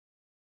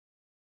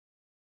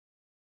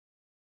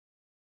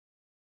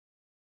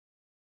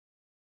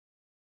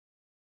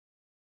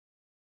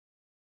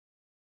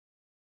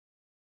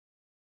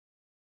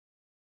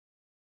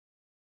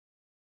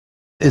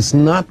It's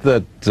not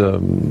that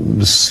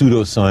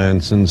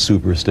pseudoscience and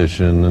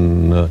superstition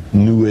and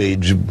New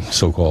Age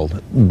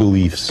so-called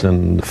beliefs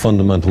and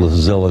fundamentalist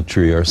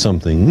zealotry are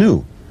something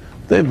new.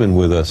 They've been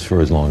with us for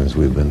as long as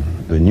we've been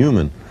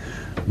human.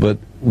 But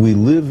we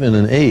live in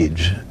an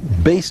age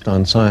based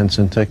on science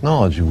and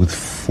technology with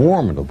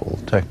formidable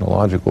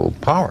technological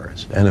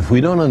powers. And if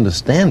we don't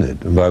understand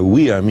it, by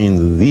we I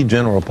mean the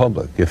general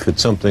public, if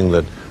it's something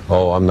that,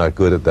 oh, I'm not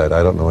good at that,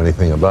 I don't know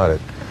anything about it,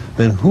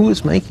 then who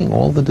is making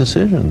all the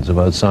decisions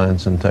about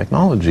science and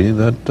technology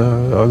that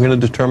are going to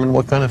determine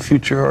what kind of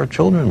future our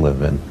children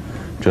live in?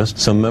 Just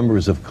some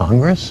members of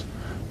Congress?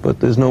 But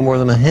there's no more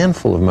than a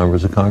handful of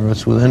members of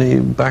Congress with any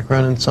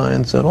background in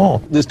science at all.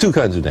 There's two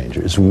kinds of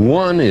dangers.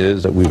 One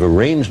is that we've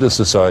arranged a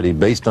society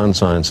based on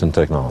science and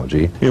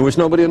technology in which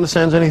nobody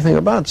understands anything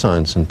about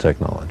science and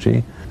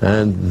technology,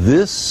 and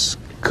this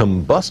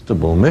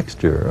combustible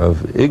mixture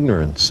of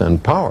ignorance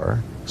and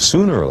power,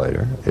 sooner or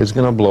later, is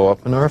going to blow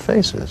up in our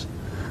faces.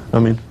 I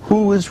mean,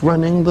 who is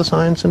running the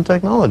science and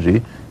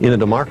technology in a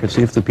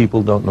democracy if the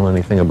people don't know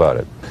anything about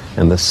it?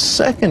 And the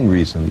second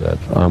reason that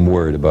I'm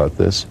worried about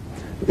this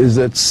is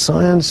that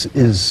science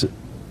is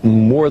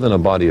more than a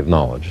body of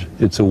knowledge.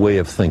 It's a way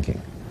of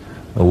thinking,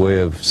 a way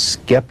of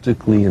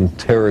skeptically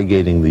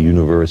interrogating the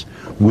universe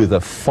with a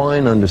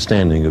fine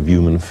understanding of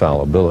human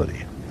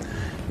fallibility.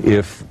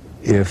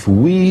 If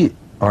we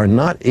are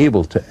not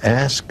able to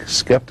ask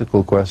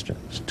skeptical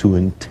questions, to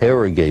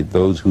interrogate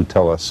those who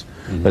tell us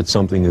that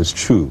something is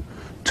true,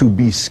 to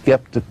be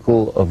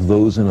skeptical of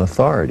those in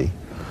authority,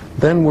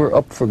 then we're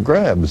up for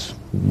grabs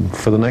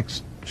for the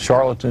next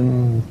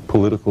charlatan,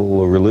 political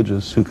or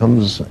religious, who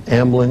comes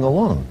ambling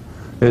along.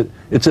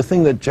 It's a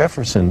thing that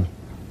Jefferson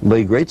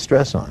laid great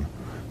stress on.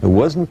 It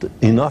wasn't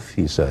enough,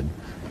 he said,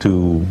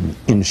 to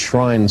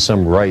enshrine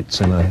some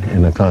rights in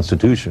a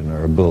constitution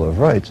or a Bill of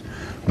Rights.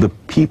 The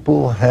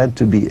people had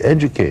to be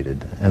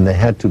educated, and they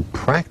had to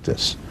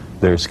practice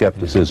their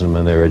skepticism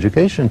and their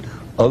education.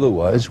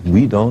 Otherwise,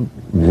 we don't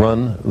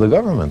run the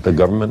government. The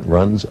government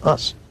runs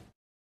us.